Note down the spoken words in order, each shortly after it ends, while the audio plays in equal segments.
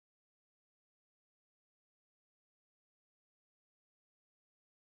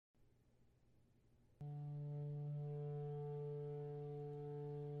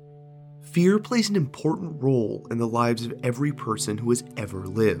Fear plays an important role in the lives of every person who has ever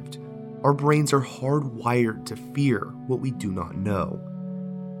lived. Our brains are hardwired to fear what we do not know.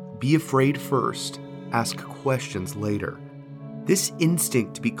 Be afraid first, ask questions later. This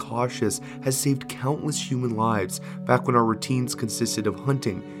instinct to be cautious has saved countless human lives back when our routines consisted of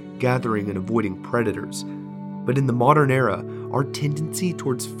hunting, gathering, and avoiding predators. But in the modern era, our tendency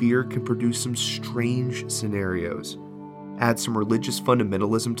towards fear can produce some strange scenarios. Add some religious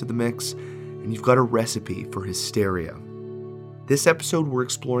fundamentalism to the mix, and you've got a recipe for hysteria. This episode, we're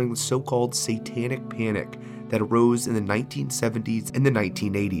exploring the so-called satanic panic that arose in the 1970s and the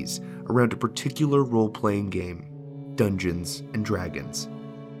 1980s around a particular role-playing game, Dungeons & Dragons.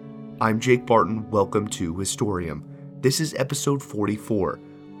 I'm Jake Barton, welcome to Historium. This is episode 44,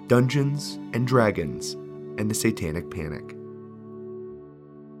 Dungeons & Dragons and the Satanic Panic.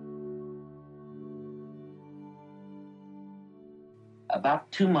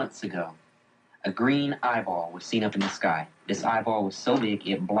 About 2 months ago, a green eyeball was seen up in the sky. This eyeball was so big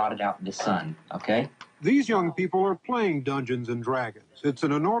it blotted out the sun, okay? These young people are playing Dungeons & Dragons. It's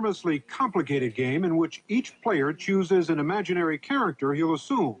an enormously complicated game in which each player chooses an imaginary character he'll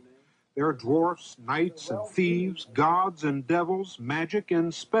assume. There are dwarfs, knights and thieves, gods and devils, magic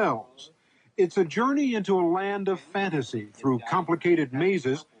and spells. It's a journey into a land of fantasy through complicated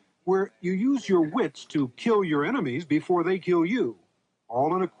mazes where you use your wits to kill your enemies before they kill you,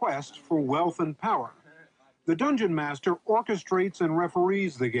 all in a quest for wealth and power. The Dungeon Master orchestrates and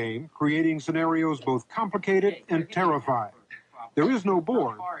referees the game, creating scenarios both complicated and terrifying. There is no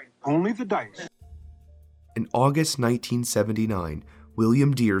board, only the dice. In August 1979,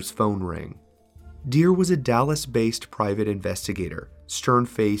 William Dear's phone rang. Dear was a Dallas-based private investigator,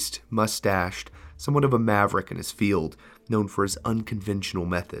 stern-faced, mustached, somewhat of a maverick in his field, known for his unconventional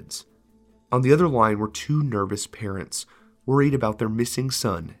methods. On the other line were two nervous parents, worried about their missing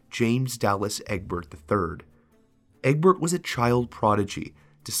son, James Dallas Egbert III. Egbert was a child prodigy,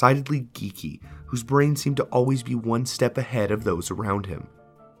 decidedly geeky, whose brain seemed to always be one step ahead of those around him.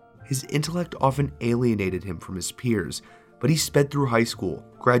 His intellect often alienated him from his peers, but he sped through high school,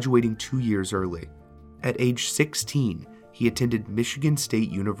 graduating 2 years early. At age 16, he attended Michigan State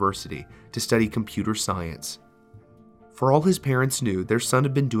University to study computer science. For all his parents knew, their son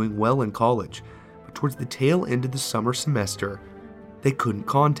had been doing well in college, but towards the tail end of the summer semester, they couldn't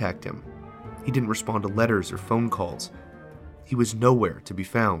contact him. He didn't respond to letters or phone calls. He was nowhere to be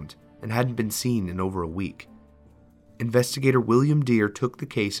found and hadn't been seen in over a week. Investigator William Dear took the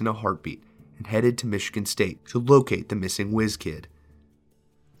case in a heartbeat and headed to Michigan State to locate the missing whiz kid.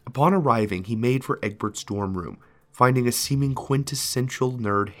 Upon arriving, he made for Egbert's dorm room, finding a seeming quintessential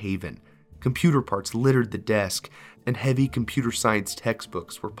nerd haven. Computer parts littered the desk, and heavy computer science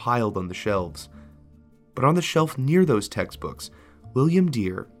textbooks were piled on the shelves. But on the shelf near those textbooks, William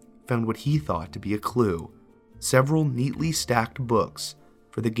Dear found what he thought to be a clue: several neatly stacked books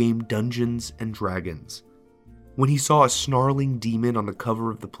for the game Dungeons & Dragons. When he saw a snarling demon on the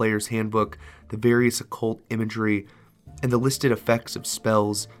cover of the player's handbook, the various occult imagery, and the listed effects of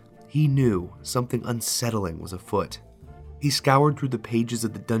spells, he knew something unsettling was afoot. He scoured through the pages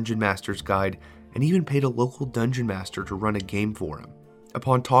of the Dungeon Master's Guide and even paid a local dungeon master to run a game for him.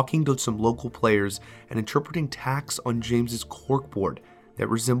 Upon talking to some local players and interpreting tax on James's corkboard that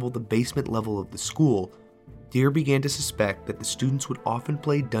resembled the basement level of the school, Dear began to suspect that the students would often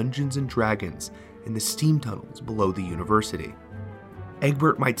play Dungeons & Dragons in the steam tunnels below the university.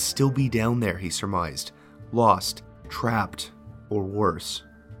 Egbert might still be down there, he surmised, lost, trapped, or worse.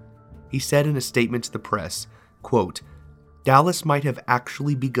 He said in a statement to the press, quote, Dallas might have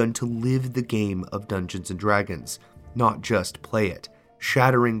actually begun to live the game of Dungeons & Dragons, not just play it,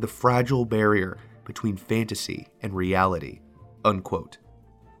 shattering the fragile barrier between fantasy and reality, unquote.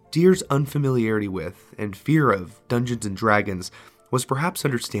 Dear's unfamiliarity with and fear of Dungeons & Dragons was perhaps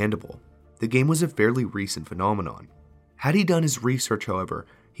understandable. The game was a fairly recent phenomenon. Had he done his research, however,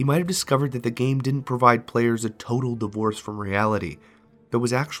 he might have discovered that the game didn't provide players a total divorce from reality, but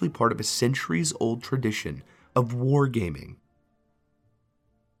was actually part of a centuries-old tradition of wargaming.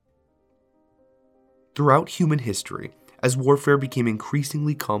 Throughout human history, as warfare became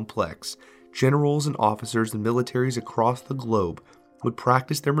increasingly complex, generals and officers and militaries across the globe would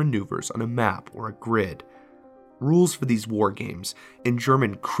practice their maneuvers on a map or a grid. Rules for these war games, in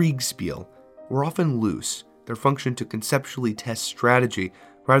German Kriegsspiel, were often loose, their function to conceptually test strategy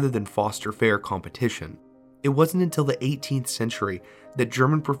rather than foster fair competition. It wasn't until the 18th century that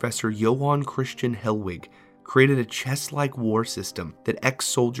German professor Johann Christian Hellwig created a chess-like war system that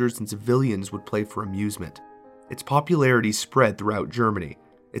ex-soldiers and civilians would play for amusement. Its popularity spread throughout Germany.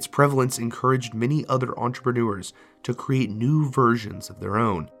 Its prevalence encouraged many other entrepreneurs to create new versions of their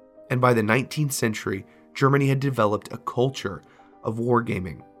own, And by the 19th century, Germany had developed a culture of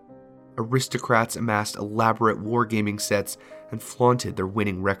wargaming. Aristocrats amassed elaborate wargaming sets and flaunted their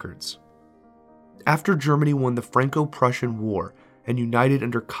winning records. After Germany won the Franco-Prussian War and united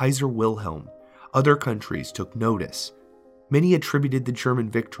under Kaiser Wilhelm, other countries took notice. Many attributed the German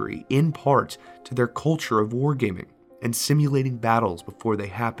victory, in part, to their culture of wargaming and simulating battles before they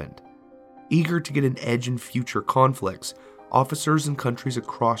happened. Eager to get an edge in future conflicts, officers in countries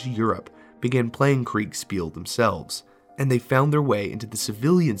across Europe began playing Kriegspiel themselves, and they found their way into the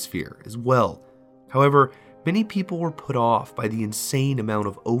civilian sphere as well. However, many people were put off by the insane amount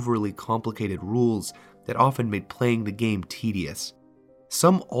of overly complicated rules that often made playing the game tedious.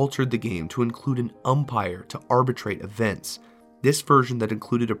 Some altered the game to include an umpire to arbitrate events. This version that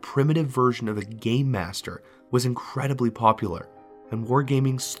included a primitive version of a game master was incredibly popular, and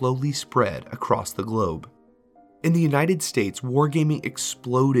wargaming slowly spread across the globe. In the United States, wargaming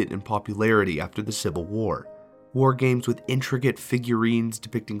exploded in popularity after the Civil War. Wargames with intricate figurines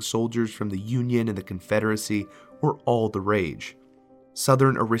depicting soldiers from the Union and the Confederacy were all the rage.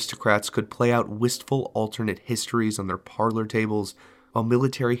 Southern aristocrats could play out wistful alternate histories on their parlor tables, while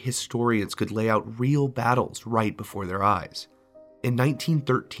military historians could lay out real battles right before their eyes. In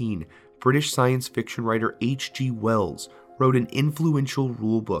 1913, British science fiction writer H.G. Wells wrote an influential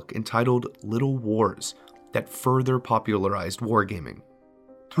rulebook entitled Little Wars that further popularized wargaming.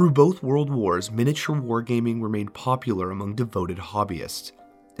 Through both world wars, miniature wargaming remained popular among devoted hobbyists.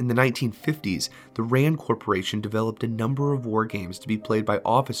 In the 1950s, the RAND Corporation developed a number of wargames to be played by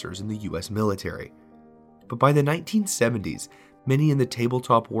officers in the US military. But by the 1970s, many in the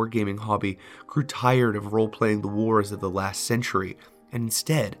tabletop wargaming hobby grew tired of role-playing the wars of the last century and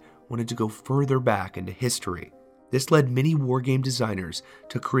instead wanted to go further back into history. This led many wargame designers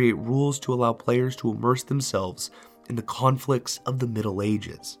to create rules to allow players to immerse themselves in the conflicts of the Middle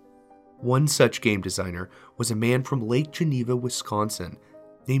Ages. One such game designer was a man from Lake Geneva, Wisconsin,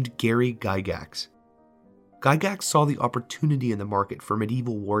 named Gary Gygax. Gygax saw the opportunity in the market for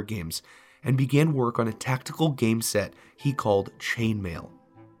medieval wargames and began work on a tactical game set he called Chainmail.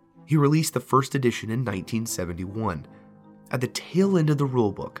 He released the first edition in 1971. At the tail end of the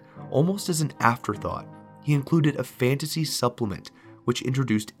rulebook, almost as an afterthought, he included a fantasy supplement which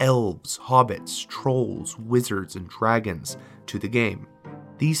introduced elves, hobbits, trolls, wizards, and dragons to the game.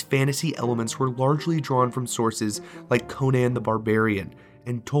 These fantasy elements were largely drawn from sources like Conan the Barbarian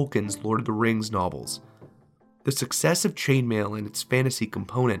and Tolkien's Lord of the Rings novels. The success of Chainmail and its fantasy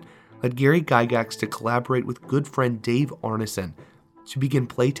component led Gary Gygax to collaborate with good friend Dave Arneson to begin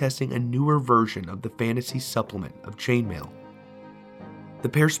playtesting a newer version of the fantasy supplement of Chainmail. The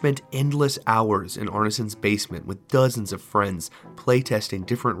pair spent endless hours in Arneson's basement with dozens of friends playtesting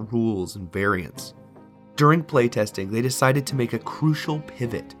different rules and variants. During playtesting, they decided to make a crucial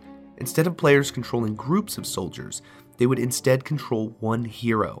pivot. Instead of players controlling groups of soldiers, they would instead control one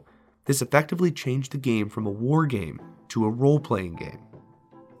hero. This effectively changed the game from a war game to a role-playing game.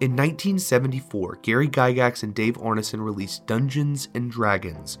 In 1974, Gary Gygax and Dave Arneson released Dungeons &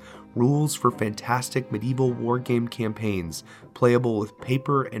 Dragons, rules for fantastic medieval wargame campaigns playable with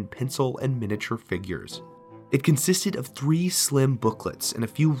paper and pencil and miniature figures. It consisted of 3 slim booklets and a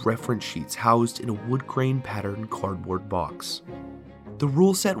few reference sheets housed in a wood grain patterned cardboard box. The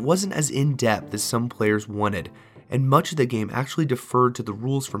rule set wasn't as in-depth as some players wanted, and much of the game actually deferred to the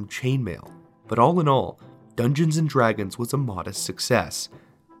rules from Chainmail, but all in all, Dungeons & Dragons was a modest success.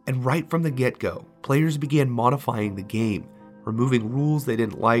 And right from the get-go, players began modifying the game, removing rules they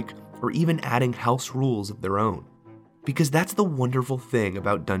didn't like, or even adding house rules of their own. Because that's the wonderful thing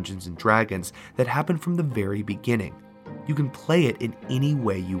about Dungeons & Dragons that happened from the very beginning. You can play it in any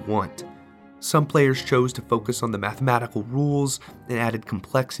way you want. Some players chose to focus on the mathematical rules and added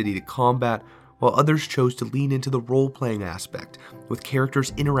complexity to combat, while others chose to lean into the role-playing aspect, with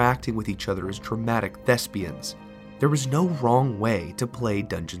characters interacting with each other as dramatic thespians. There was no wrong way to play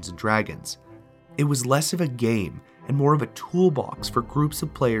Dungeons & Dragons. It was less of a game and more of a toolbox for groups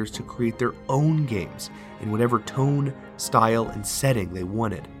of players to create their own games in whatever tone, style, and setting they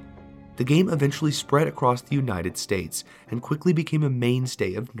wanted. The game eventually spread across the United States and quickly became a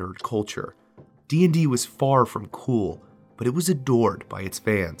mainstay of nerd culture. D&D was far from cool, but it was adored by its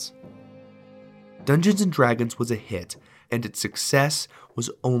fans. Dungeons & Dragons was a hit, and its success was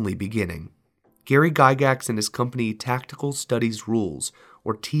only beginning. Gary Gygax and his company Tactical Studies Rules,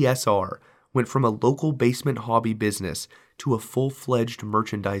 or TSR, went from a local basement hobby business to a full-fledged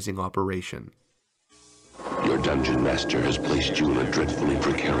merchandising operation. Your dungeon master has placed you in a dreadfully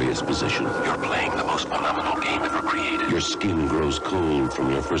precarious position. You're playing the most phenomenal game ever created. created. Your skin grows cold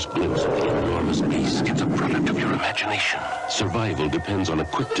from your first glimpse of the enormous beast. It's a product of your imagination. Survival depends on a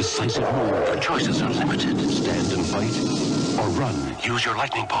quick, decisive move. Your choices are limited. Stand and fight, or run. Use your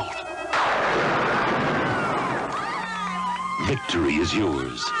lightning bolt. Victory is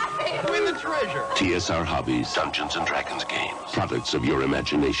yours. Win the treasure. TSR Hobbies, Dungeons & Dragons games. Products of your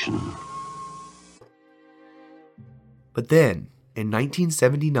imagination. But then, in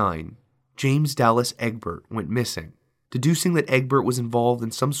 1979, James Dallas Egbert went missing, deducing that Egbert was involved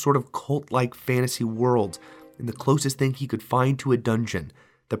in some sort of cult-like fantasy world, and the closest thing he could find to a dungeon.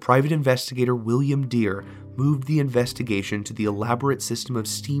 The private investigator William Dear moved the investigation to the elaborate system of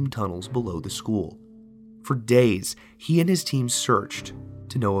steam tunnels below the school. For days, he and his team searched,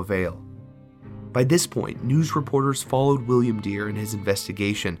 to no avail. By this point, news reporters followed William Dear in his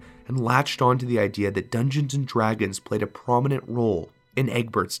investigation and latched onto the idea that Dungeons & Dragons played a prominent role in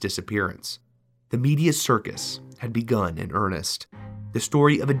Egbert's disappearance. The media circus had begun in earnest. The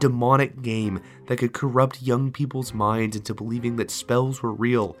story of a demonic game that could corrupt young people's minds into believing that spells were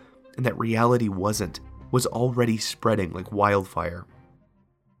real and that reality wasn't was already spreading like wildfire.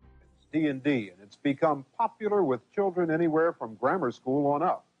 It's D&D, and it's become popular with children anywhere from grammar school on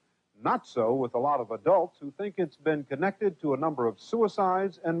up. Not so with a lot of adults who think it's been connected to a number of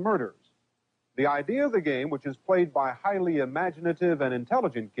suicides and murders. The idea of the game, which is played by highly imaginative and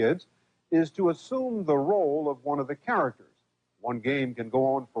intelligent kids, is to assume the role of one of the characters. One game can go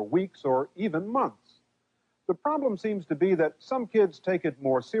on for weeks or even months. The problem seems to be that some kids take it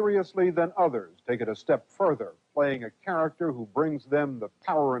more seriously than others, take it a step further, playing a character who brings them the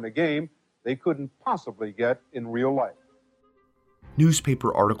power in a game they couldn't possibly get in real life.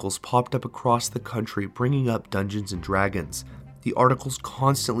 Newspaper articles popped up across the country bringing up Dungeons & Dragons. The articles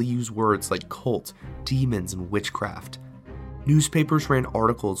constantly use words like cult, demons, and witchcraft. Newspapers ran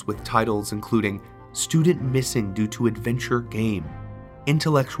articles with titles including "Student Missing Due to Adventure Game,"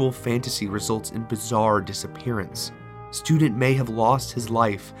 "Intellectual Fantasy Results in Bizarre Disappearance," "Student May Have Lost His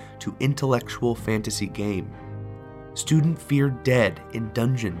Life to Intellectual Fantasy Game," "Student Feared Dead in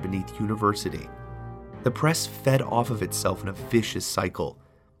Dungeon Beneath University." The press fed off of itself in a vicious cycle.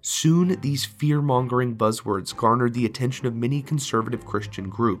 Soon, these fear-mongering buzzwords garnered the attention of many conservative Christian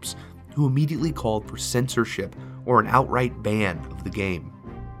groups, who immediately called for censorship or an outright ban of the game.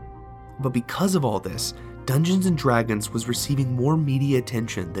 But because of all this, Dungeons & Dragons was receiving more media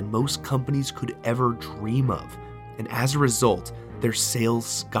attention than most companies could ever dream of, and as a result, their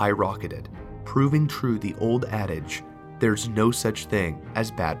sales skyrocketed, proving true the old adage, "There's no such thing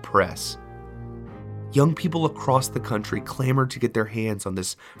as bad press." Young people across the country clamored to get their hands on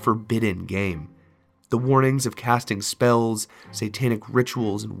this forbidden game. The warnings of casting spells, satanic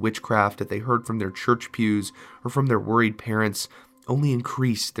rituals, and witchcraft that they heard from their church pews or from their worried parents only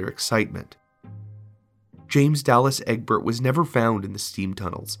increased their excitement. James Dallas Egbert was never found in the steam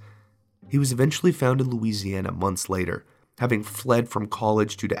tunnels. He was eventually found in Louisiana months later, having fled from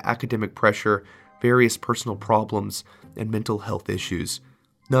college due to academic pressure, various personal problems, and mental health issues,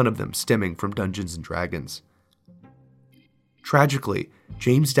 none of them stemming from Dungeons & Dragons. Tragically,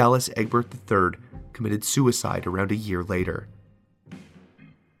 James Dallas Egbert III committed suicide around a year later.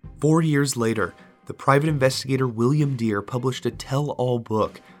 4 years later, the private investigator William Dear published a tell-all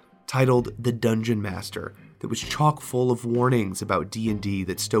book titled The Dungeon Master that was chock full of warnings about D&D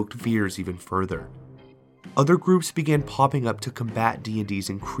that stoked fears even further. Other groups began popping up to combat D&D's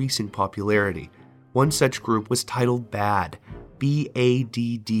increasing popularity. One such group was titled BADD,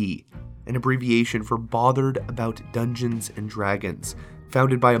 BADD, an abbreviation for Bothered About Dungeons and Dragons,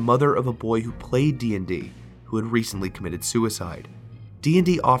 founded by a mother of a boy who played D&D, who had recently committed suicide.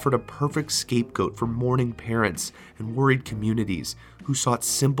 D&D offered a perfect scapegoat for mourning parents and worried communities who sought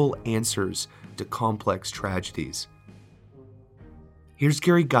simple answers to complex tragedies. Here's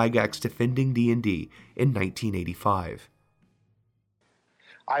Gary Gygax defending D&D in 1985.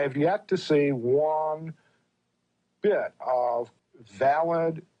 I have yet to see one bit of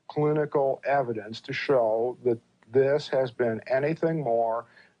valid clinical evidence to show that this has been anything more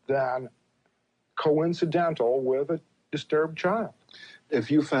than coincidental with a disturbed child.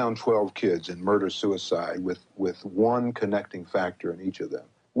 If you found 12 kids in murder-suicide with one connecting factor in each of them,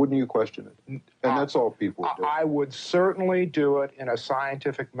 wouldn't you question it? And that's all people do. I would certainly do it in a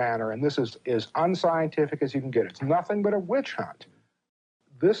scientific manner, and this is as unscientific as you can get. It's nothing but a witch hunt.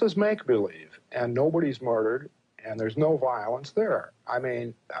 This is make-believe, and nobody's murdered, and there's no violence there. I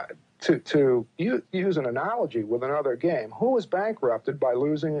mean, to use an analogy with another game, who is bankrupted by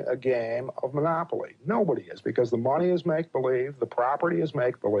losing a game of Monopoly? Nobody is, because the money is make-believe, the property is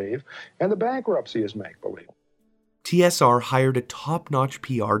make-believe, and the bankruptcy is make-believe. TSR hired a top-notch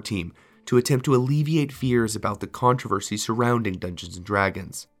PR team to attempt to alleviate fears about the controversy surrounding Dungeons &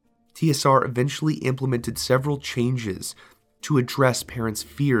 Dragons. TSR eventually implemented several changes to address parents'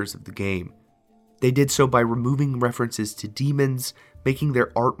 fears of the game. They did so by removing references to demons, making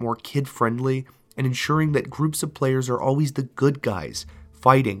their art more kid-friendly, and ensuring that groups of players are always the good guys,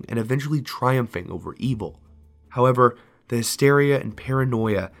 fighting and eventually triumphing over evil. However, the hysteria and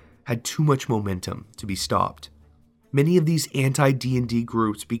paranoia had too much momentum to be stopped. Many of these anti-D&D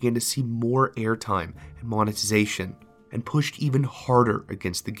groups began to see more airtime and monetization, and pushed even harder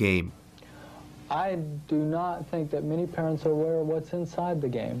against the game. I do not think that many parents are aware of what's inside the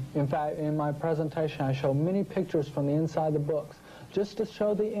game. In fact, in my presentation, I show many pictures from the inside of the books, just to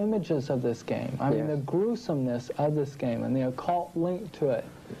show the images of this game. I mean, the gruesomeness of this game and the occult link to it.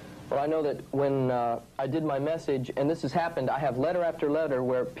 Well, I know that when I did my message, and this has happened, I have letter after letter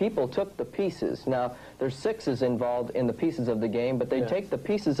where people took the pieces. Now, there's sixes involved in the pieces of the game, but they'd take the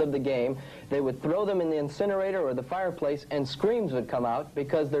pieces of the game, they would throw them in the incinerator or the fireplace, and screams would come out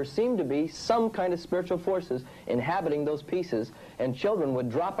because there seemed to be some kind of spiritual forces inhabiting those pieces, and children would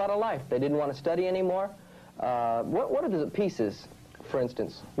drop out of life. They didn't want to study anymore. What are the pieces, for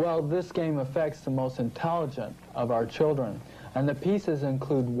instance? Well, this game affects the most intelligent of our children. And the pieces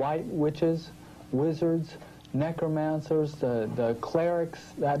include white witches, wizards, necromancers, the clerics,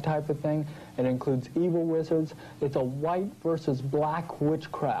 that type of thing. It includes evil wizards. It's a white versus black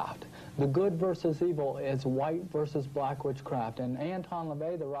witchcraft. The good versus evil is white versus black witchcraft. And Anton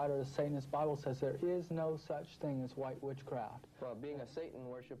LaVey, the writer of the Satanist Bible, says there is no such thing as white witchcraft. Well, being a Satan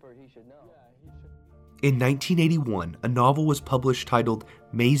worshiper, he should know. Yeah, he should. In 1981, a novel was published titled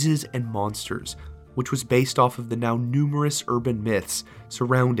Mazes and Monsters, which was based off of the now numerous urban myths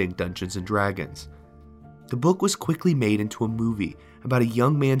surrounding Dungeons & Dragons. The book was quickly made into a movie about a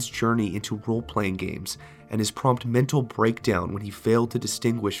young man's journey into role-playing games and his prompt mental breakdown when he failed to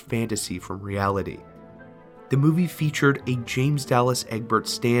distinguish fantasy from reality. The movie featured a James Dallas Egbert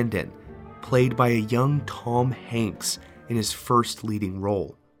stand-in, played by a young Tom Hanks in his first leading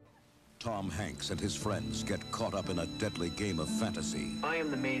role. Tom Hanks and his friends get caught up in a deadly game of fantasy. I am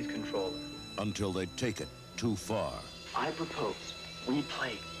the maze controller. Until they take it too far. I propose we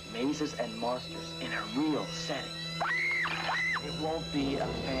play mazes and monsters in a real setting. It won't be a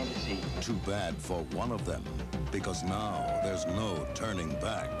fantasy. Too bad for one of them, because now there's no turning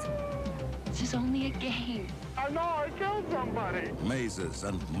back. This is only a game. I know I killed somebody. Mazes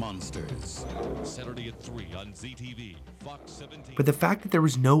and Monsters. Saturday at 3 on ZTV, Fox 17. But the fact that there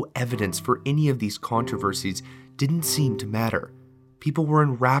was no evidence for any of these controversies didn't seem to matter. People were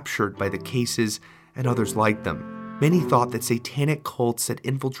enraptured by the cases, and others liked them. Many thought that satanic cults had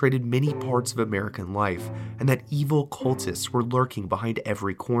infiltrated many parts of American life, and that evil cultists were lurking behind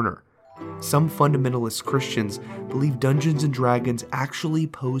every corner. Some fundamentalist Christians believed Dungeons & Dragons actually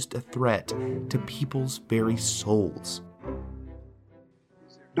posed a threat to people's very souls.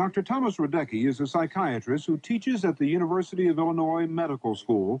 Dr. Thomas Radecki is a psychiatrist who teaches at the University of Illinois Medical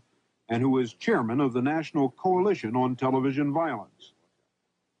School and who is chairman of the National Coalition on Television Violence.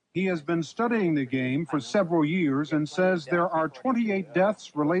 He has been studying the game for several years and says there are 28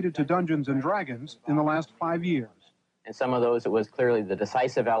 deaths related to Dungeons & Dragons in the last 5 years. In some of those, it was clearly the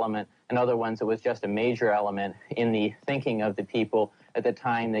decisive element. In other ones, it was just a major element in the thinking of the people at the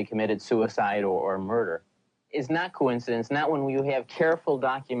time they committed suicide or murder. It's not coincidence, not when you have careful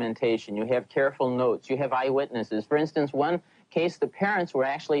documentation, you have careful notes, you have eyewitnesses. For instance, one case, the parents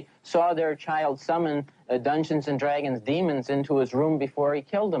saw their child summon Dungeons & Dragons demons into his room before he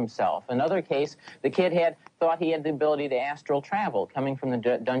killed himself. Another case, the kid thought he had the ability to astral travel, coming from the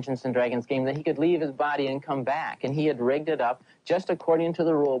Dungeons & Dragons game, that he could leave his body and come back. And he had rigged it up just according to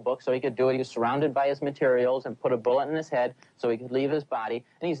the rule book so he could do it. He was surrounded by his materials and put a bullet in his head so he could leave his body,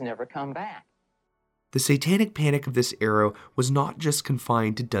 and he's never come back. The satanic panic of this era was not just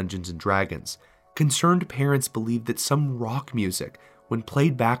confined to Dungeons & Dragons. Concerned parents believed that some rock music, when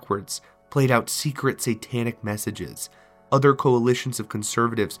played backwards, played out secret satanic messages. Other coalitions of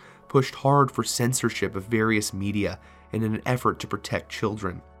conservatives pushed hard for censorship of various media in an effort to protect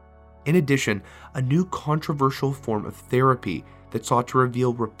children. In addition, a new controversial form of therapy that sought to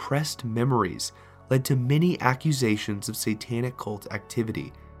reveal repressed memories led to many accusations of satanic cult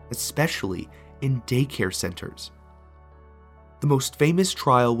activity, especially in daycare centers. The most famous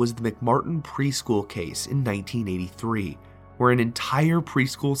trial was the McMartin preschool case in 1983, where an entire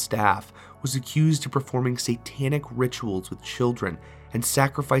preschool staff was accused of performing satanic rituals with children and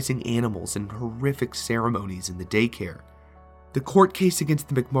sacrificing animals in horrific ceremonies in the daycare. The court case against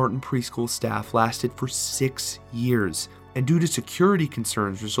the McMartin preschool staff lasted for 6 years, and due to security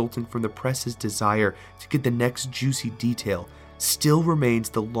concerns resulting from the press's desire to get the next juicy detail, still remains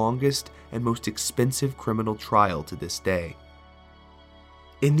the longest and most expensive criminal trial to this day.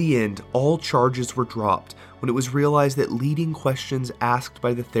 In the end, all charges were dropped when it was realized that leading questions asked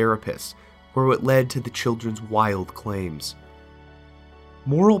by the therapist were what led to the children's wild claims.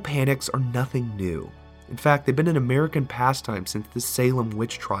 Moral panics are nothing new. In fact, they've been an American pastime since the Salem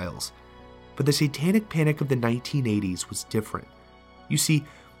witch trials. But the satanic panic of the 1980s was different. You see,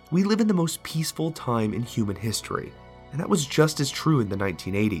 we live in the most peaceful time in human history, and that was just as true in the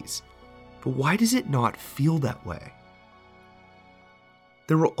 1980s. But why does it not feel that way?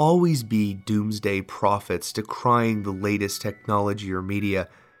 There will always be doomsday prophets decrying the latest technology or media,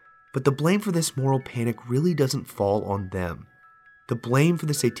 but the blame for this moral panic really doesn't fall on them. The blame for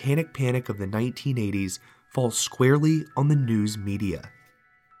the satanic panic of the 1980s falls squarely on the news media.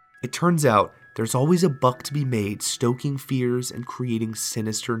 It turns out there's always a buck to be made stoking fears and creating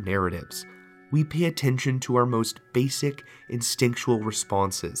sinister narratives. We pay attention to our most basic instinctual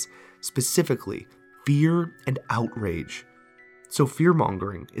responses, specifically fear and outrage. So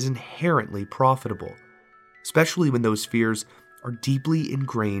fear-mongering is inherently profitable, especially when those fears are deeply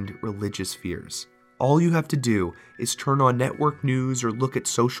ingrained religious fears. All you have to do is turn on network news or look at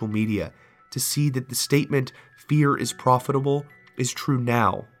social media to see that the statement, "fear is profitable," is true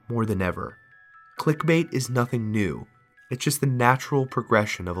now more than ever. Clickbait is nothing new. It's just the natural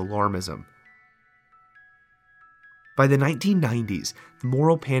progression of alarmism. By the 1990s, the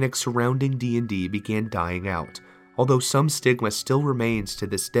moral panic surrounding D&D began dying out, although some stigma still remains to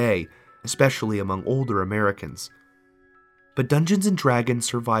this day, especially among older Americans. But Dungeons & Dragons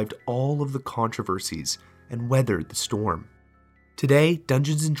survived all of the controversies and weathered the storm. Today,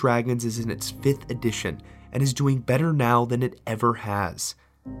 Dungeons & Dragons is in its 5th edition and is doing better now than it ever has.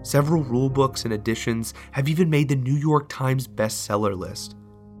 Several rulebooks and editions have even made the New York Times bestseller list.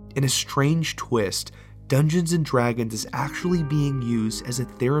 In a strange twist, Dungeons & Dragons is actually being used as a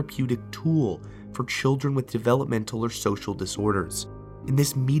therapeutic tool for children with developmental or social disorders. In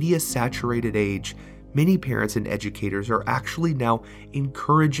this media-saturated age, many parents and educators are actually now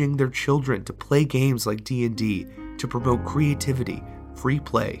encouraging their children to play games like D&D to promote creativity, free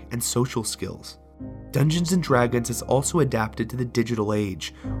play, and social skills. Dungeons & Dragons has also adapted to the digital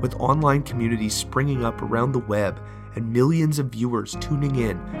age, with online communities springing up around the web and millions of viewers tuning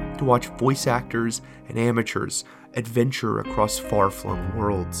in to watch voice actors and amateurs adventure across far-flung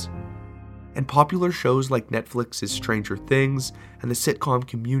worlds. And popular shows like Netflix's Stranger Things and the sitcom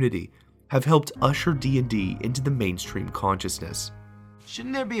Community have helped usher D&D into the mainstream consciousness.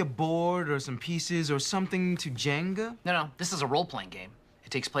 Shouldn't there be a board or some pieces or something to Jenga? No, this is a role-playing game.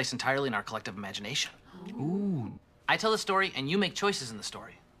 It takes place entirely in our collective imagination. Ooh. I tell the story and you make choices in the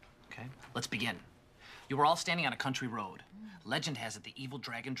story. Okay, let's begin. You were all standing on a country road. Legend has it the evil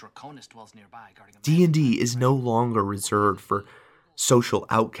dragon Draconis dwells nearby, guarding a D&D is no longer reserved for social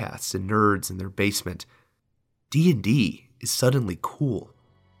outcasts and nerds in their basement. D&D is suddenly cool.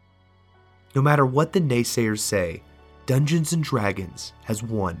 No matter what the naysayers say, Dungeons & Dragons has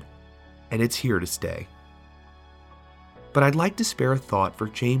won, and it's here to stay. But I'd like to spare a thought for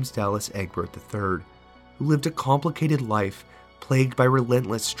James Dallas Egbert III, who lived a complicated life plagued by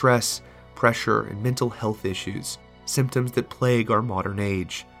relentless stress, pressure, and mental health issues, symptoms that plague our modern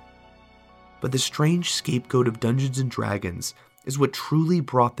age. But the strange scapegoat of Dungeons & Dragons is what truly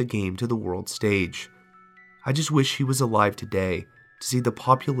brought the game to the world stage. I just wish he was alive today to see the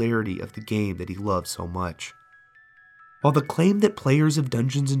popularity of the game that he loved so much. While the claim that players of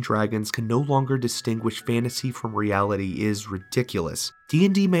Dungeons & Dragons can no longer distinguish fantasy from reality is ridiculous,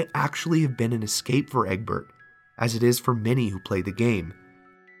 D&D may actually have been an escape for Egbert, as it is for many who play the game.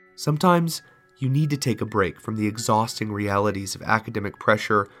 Sometimes, you need to take a break from the exhausting realities of academic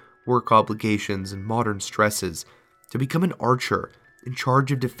pressure, work obligations, and modern stresses to become an archer in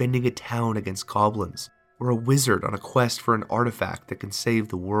charge of defending a town against goblins, or a wizard on a quest for an artifact that can save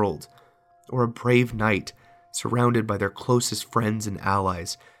the world, or a brave knight surrounded by their closest friends and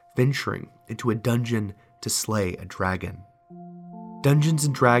allies venturing into a dungeon to slay a dragon. Dungeons &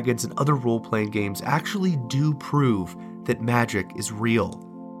 Dragons and other role-playing games actually do prove that magic is real,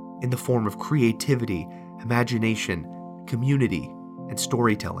 in the form of creativity, imagination, community, and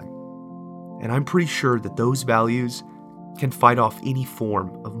storytelling. And I'm pretty sure that those values can fight off any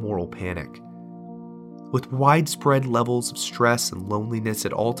form of moral panic. With widespread levels of stress and loneliness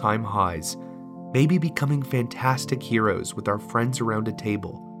at all-time highs, maybe becoming fantastic heroes with our friends around a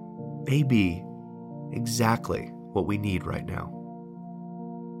table may be exactly what we need right now.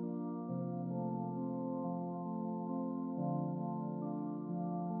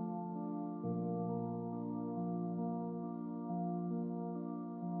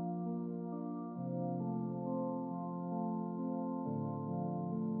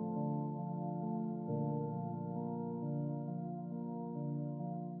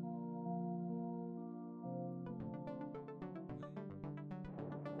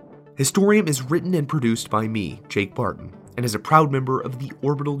 Historium is written and produced by me, Jake Barton, and is a proud member of the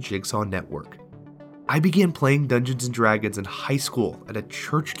Orbital Jigsaw Network. I began playing Dungeons & Dragons in high school at a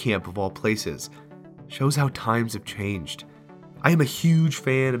church camp of all places. Shows how times have changed. I am a huge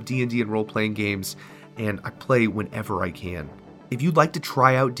fan of D&D and role-playing games, and I play whenever I can. If you'd like to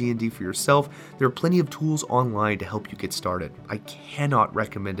try out D&D for yourself, there are plenty of tools online to help you get started. I cannot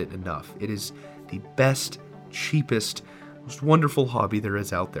recommend it enough. It is the best, cheapest, most wonderful hobby there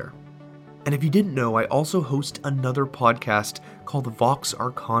is out there. And if you didn't know, I also host another podcast called Vox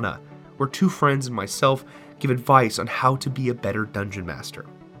Arcana, where two friends and myself give advice on how to be a better dungeon master.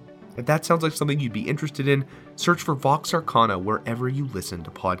 If that sounds like something you'd be interested in, search for Vox Arcana wherever you listen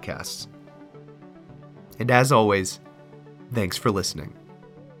to podcasts. And as always, thanks for listening.